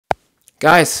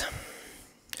Guys,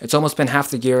 it's almost been half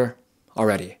the year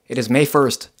already. It is May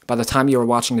 1st by the time you are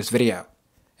watching this video.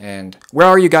 And where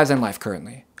are you guys in life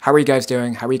currently? How are you guys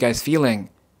doing? How are you guys feeling?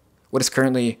 What is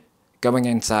currently going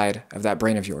inside of that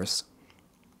brain of yours?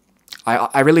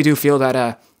 I really do feel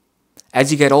that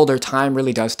as you get older, time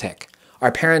really does tick.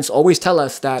 Our parents always tell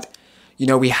us that,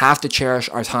 we have to cherish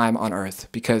our time on earth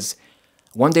because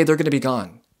one day they're going to be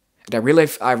gone.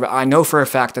 And I know for a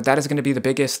fact that that is going to be the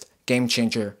biggest game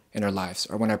changer in our lives,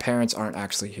 or when our parents aren't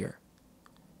actually here.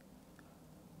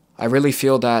 I really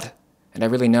feel that, and I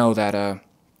really know that,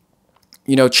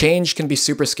 change can be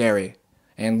super scary.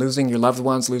 And losing your loved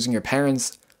ones, losing your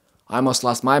parents, I almost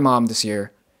lost my mom this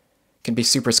year, can be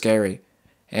super scary.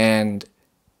 And,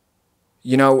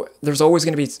 there's always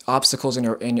going to be obstacles in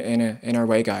our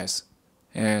way, guys.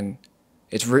 And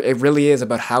it really is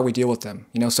about how we deal with them.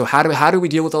 So how do we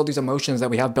deal with all these emotions that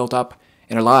we have built up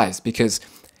in our lives? Because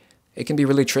it can be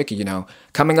really tricky,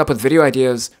 Coming up with video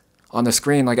ideas on the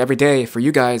screen like every day for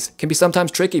you guys can be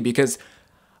sometimes tricky because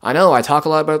I know I talk a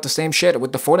lot about the same shit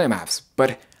with the Fortnite maps,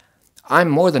 but I'm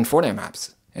more than Fortnite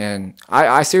maps. And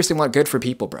I seriously want good for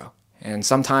people, bro. And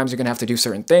sometimes you're going to have to do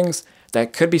certain things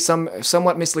that could be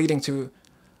somewhat misleading to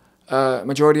a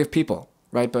majority of people,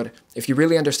 right? But if you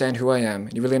really understand who I am,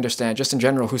 and you really understand just in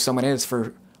general who someone is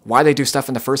for why they do stuff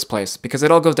in the first place, because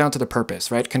it all goes down to the purpose,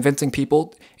 right? Convincing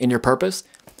people in your purpose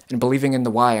and believing in the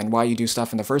why and why you do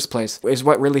stuff in the first place is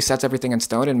what really sets everything in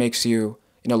stone and makes you,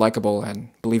 likable and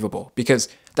believable. Because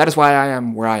that is why I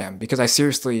am where I am, because I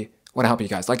seriously want to help you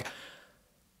guys. Like,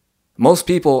 most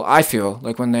people, I feel,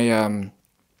 when they kind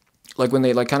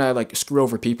of screw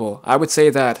over people, I would say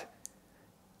that,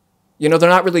 they're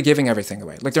not really giving everything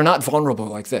away. Like, they're not vulnerable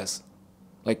like this.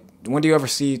 Like, when do you ever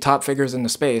see top figures in the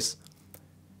space,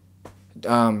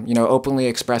 openly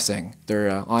expressing their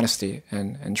honesty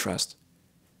and trust?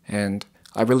 And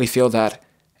I really feel that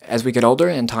as we get older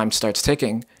and time starts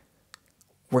ticking,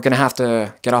 we're going to have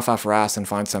to get off our ass and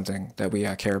find something that we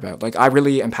care about. Like, I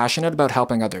really am passionate about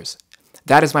helping others.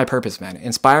 That is my purpose, man.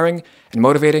 Inspiring and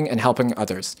motivating and helping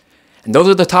others. And those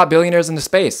are the top billionaires in the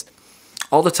space.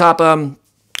 All the top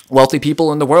wealthy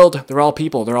people in the world, they're all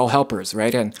people. They're all helpers,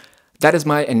 right? And that is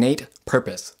my innate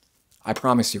purpose. I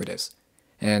promise you it is.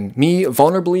 And me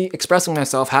vulnerably expressing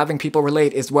myself, having people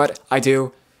relate is what I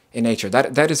do in nature.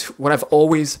 That is what I've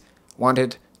always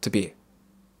wanted to be.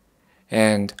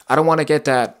 And I don't want to get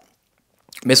that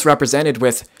misrepresented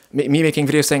with me making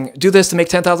videos saying, do this to make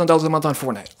 $10,000 a month on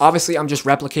Fortnite. Obviously, I'm just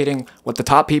replicating what the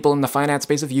top people in the finance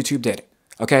space of YouTube did.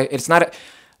 Okay? It's not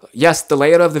yes, the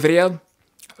layout of the video,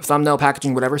 thumbnail,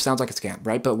 packaging, whatever, sounds like a scam,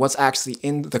 right? But what's actually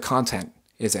in the content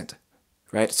isn't,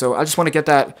 right? So I just want to get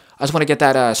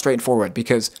that straightforward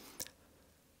because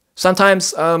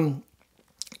sometimes,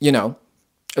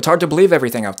 it's hard to believe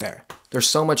everything out there. There's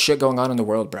so much shit going on in the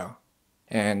world, bro.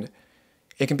 And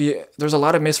there's a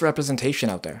lot of misrepresentation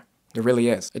out there. There really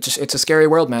is. It's a scary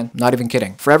world, man. Not even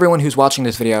kidding. For everyone who's watching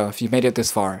this video, if you've made it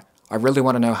this far, I really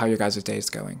want to know how your guys' day is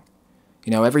going.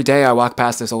 Every day I walk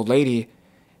past this old lady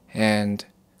and,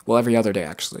 well, every other day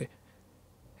actually.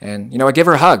 And, I give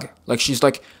her a hug. Like, she's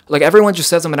like everyone just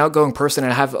says I'm an outgoing person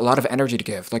and I have a lot of energy to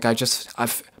give. Like,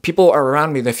 people are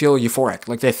around me, they feel euphoric.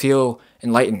 Like, they feel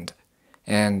enlightened.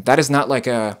 And that is not like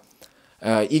a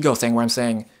ego thing where I'm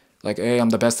saying, like, hey, I'm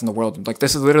the best in the world. Like,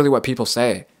 this is literally what people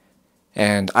say.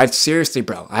 And seriously,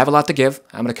 bro, I have a lot to give.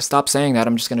 I'm going to stop saying that.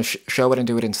 I'm just going to show it and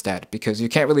do it instead. Because you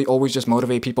can't really always just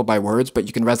motivate people by words, but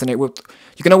you can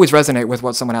always resonate with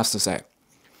what someone has to say.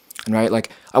 And right, like,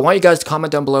 I want you guys to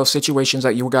comment down below situations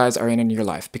that you guys are in your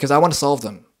life. Because I want to solve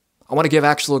them. I want to give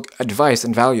actual advice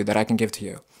and value that I can give to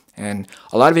you. And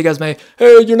a lot of you guys may,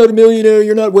 hey, you're not a millionaire,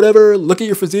 you're not whatever, look at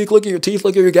your physique, look at your teeth,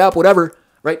 look at your gap, whatever.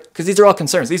 Right? Because these are all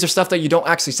concerns. These are stuff that you don't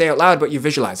actually say out loud, but you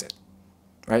visualize it.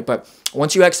 Right? But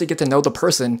once you actually get to know the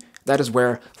person, that is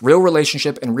where real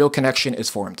relationship and real connection is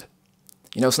formed.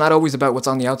 It's not always about what's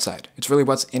on the outside. It's really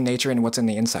what's in nature and what's in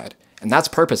the inside. And that's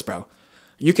purpose, bro.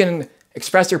 You can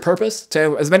express your purpose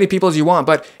to as many people as you want,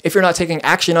 but if you're not taking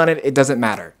action on it, it doesn't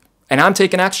matter. And I'm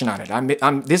taking action on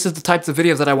it. This is the types of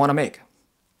videos that I want to make.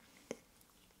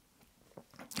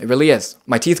 It really is.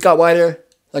 My teeth got wider.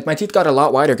 Like, my teeth got a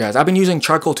lot wider, guys. I've been using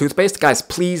charcoal toothpaste. Guys,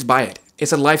 please buy it.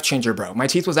 It's a life changer, bro. My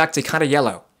teeth was actually kind of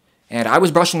yellow. And I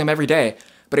was brushing them every day,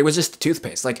 but it was just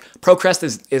toothpaste. Like,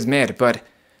 ProCrest is mid, but,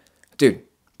 dude,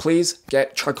 please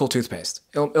get charcoal toothpaste.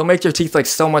 It'll make your teeth,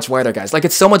 so much whiter, guys. Like,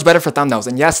 it's so much better for thumbnails.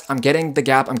 And yes, I'm getting the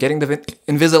gap. I'm getting the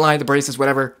Invisalign, the braces,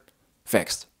 whatever,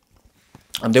 fixed.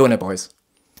 I'm doing it, boys.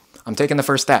 I'm taking the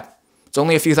first step. It's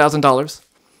only a few $1,000s,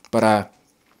 but,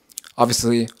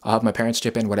 obviously, I'll have my parents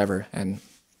chip in, whatever, and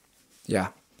yeah.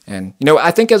 And, you know,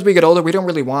 I think as we get older, we don't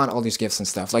really want all these gifts and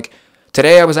stuff. Like,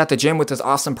 today I was at the gym with this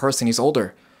awesome person. He's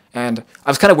older. And I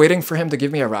was kind of waiting for him to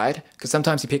give me a ride, because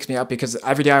sometimes he picks me up, because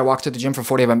every day I walk to the gym for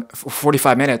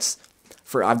 45 minutes.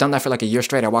 I've done that for like a year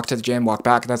straight. I walk to the gym, walk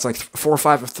back. That's like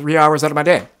 3 hours out of my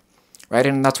day, right?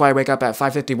 And that's why I wake up at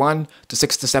 5:51 to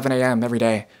 6 to 7 a.m. every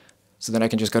day, so then I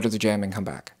can just go to the gym and come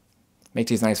back. Make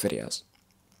these nice videos.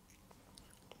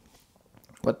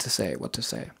 What to say?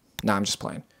 Nah, I'm just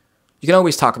playing. You can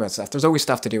always talk about stuff. There's always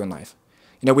stuff to do in life.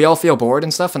 You know, we all feel bored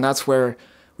and stuff, and that's where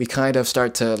we kind of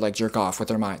start to like jerk off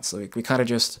with our minds. Like we kind of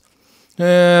just,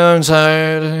 I'm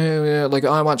tired. Like,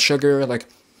 oh, I want sugar. Like,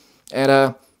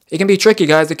 and it can be tricky,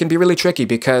 guys. It can be really tricky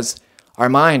because our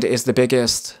mind is the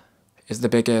biggest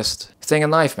thing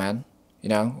in life, man. You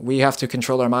know, we have to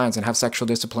control our minds and have sexual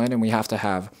discipline, and we have to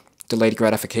have delayed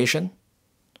gratification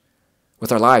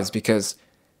with our lives, because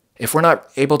if we're not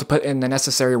able to put in the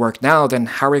necessary work now, then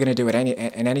how are we going to do it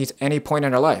any point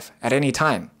in our life, at any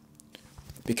time?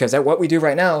 Because what we do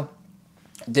right now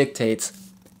dictates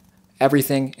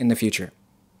everything in the future.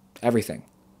 Everything.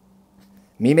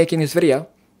 Me making this video,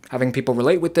 having people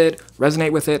relate with it,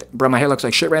 resonate with it. Bro, my hair looks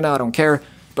like shit right now. I don't care.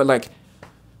 But like,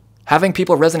 having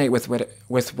people resonate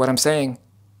with what I'm saying,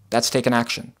 that's taking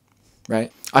action,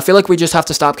 right? I feel like we just have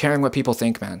to stop caring what people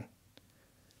think, man.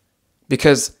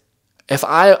 Because if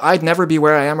I'd never be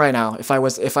where I am right now if I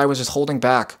was just holding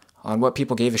back on what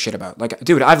people gave a shit about. Like,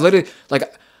 dude, I've literally,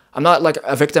 like, I'm not like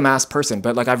a victim-ass person,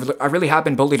 but like I really have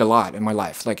been bullied a lot in my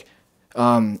life. Like,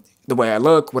 the way I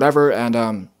look, whatever.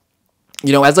 And,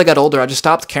 you know, as I got older, I just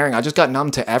stopped caring. I just got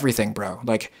numb to everything, bro.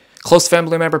 Like, close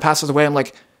family member passes away. I'm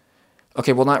like,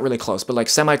 okay, well, not really close, but like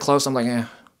semi-close. I'm like, eh.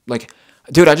 Like,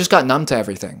 dude, I just got numb to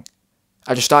everything.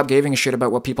 I just stopped giving a shit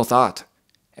about what people thought.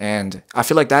 And I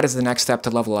feel like that is the next step to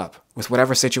level up with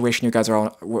whatever situation you guys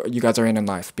are in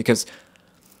life. Because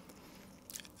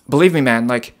believe me, man,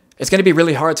 like, it's going to be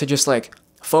really hard to just like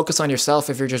focus on yourself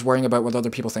if you're just worrying about what other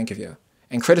people think of you.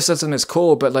 And criticism is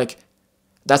cool, but like,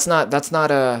 that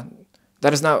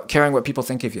is not caring what people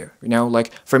think of you. You know,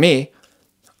 like for me,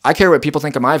 I care what people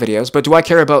think of my videos, but do I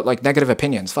care about like negative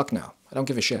opinions? Fuck no. I don't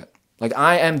give a shit. Like,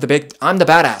 I'm the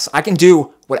badass. I can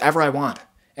do whatever I want.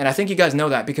 And I think you guys know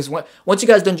that, because once you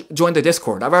guys join the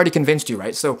Discord, I've already convinced you,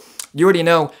 right? So you already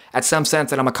know at some sense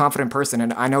that I'm a confident person,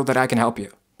 and I know that I can help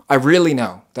you. I really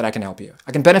know that I can help you.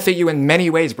 I can benefit you in many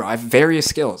ways, bro. I have various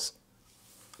skills.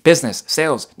 Business,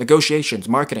 sales, negotiations,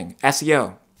 marketing,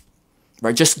 SEO,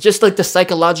 right? Just like the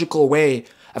psychological way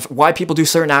of why people do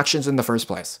certain actions in the first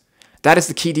place. That is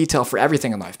the key detail for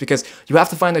everything in life, because you have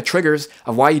to find the triggers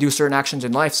of why you do certain actions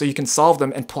in life so you can solve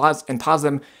them and pause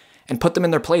them and put them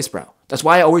in their place, bro. That's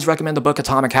why I always recommend the book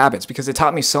Atomic Habits, because it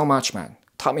taught me so much, man.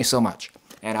 It taught me so much.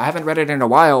 And I haven't read it in a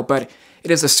while, but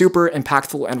it is a super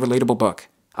impactful and relatable book.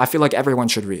 I feel like everyone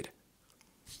should read.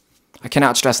 I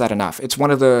cannot stress that enough. It's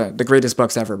one of the greatest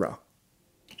books ever, bro.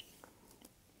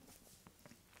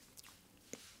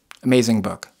 Amazing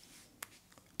book.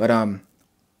 But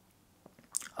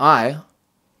I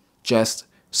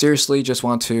seriously just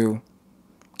want to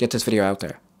get this video out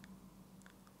there.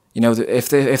 You know, if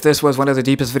this was one of the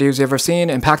deepest videos you've ever seen,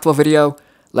 impactful video,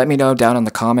 let me know down in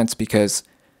the comments, because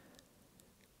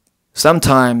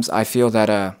sometimes I feel that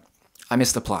I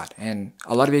miss the plot. And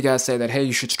a lot of you guys say that, hey,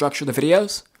 you should structure the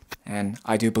videos, and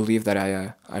I do believe that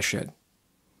I should.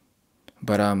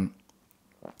 But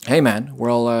hey, man, we're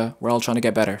all trying to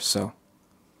get better. So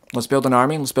let's build an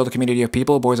army. Let's build a community of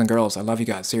people, boys and girls. I love you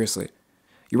guys, seriously.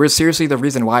 You were seriously the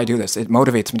reason why I do this. It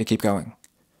motivates me to keep going.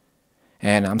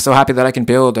 And I'm so happy that I can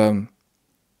build an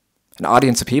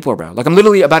audience of people, bro. Like, I'm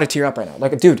literally about to tear up right now.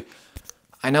 Like, dude,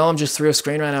 I know I'm just through a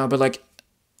screen right now, but like,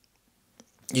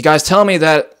 you guys tell me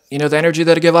that, you know, the energy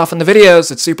that I give off in the videos,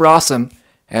 it's super awesome.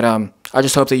 And I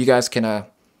just hope that you guys can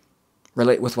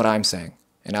relate with what I'm saying,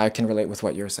 and I can relate with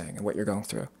what you're saying and what you're going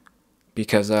through.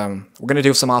 Because we're going to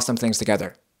do some awesome things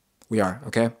together. We are,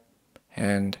 okay?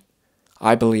 And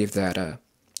I believe that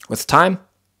with time,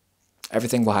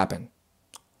 everything will happen.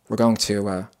 We're going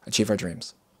to achieve our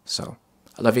dreams. So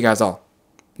I love you guys all.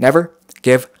 Never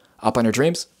give up on your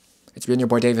dreams. It's been your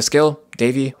boy Davis Skill.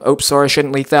 Davey. Oops, sorry, I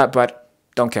shouldn't leak that, but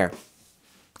don't care.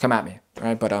 Come at me, all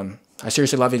right? But I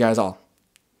seriously love you guys all.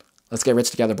 Let's get rich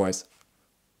together, boys.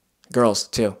 Girls,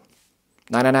 too.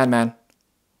 999, man.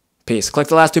 Peace. Click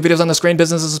the last 2 videos on the screen.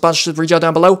 Businesses and sponsorships, reach out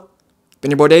down below.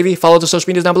 Been your boy Davey. Follow the social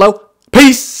medias down below.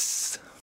 Peace!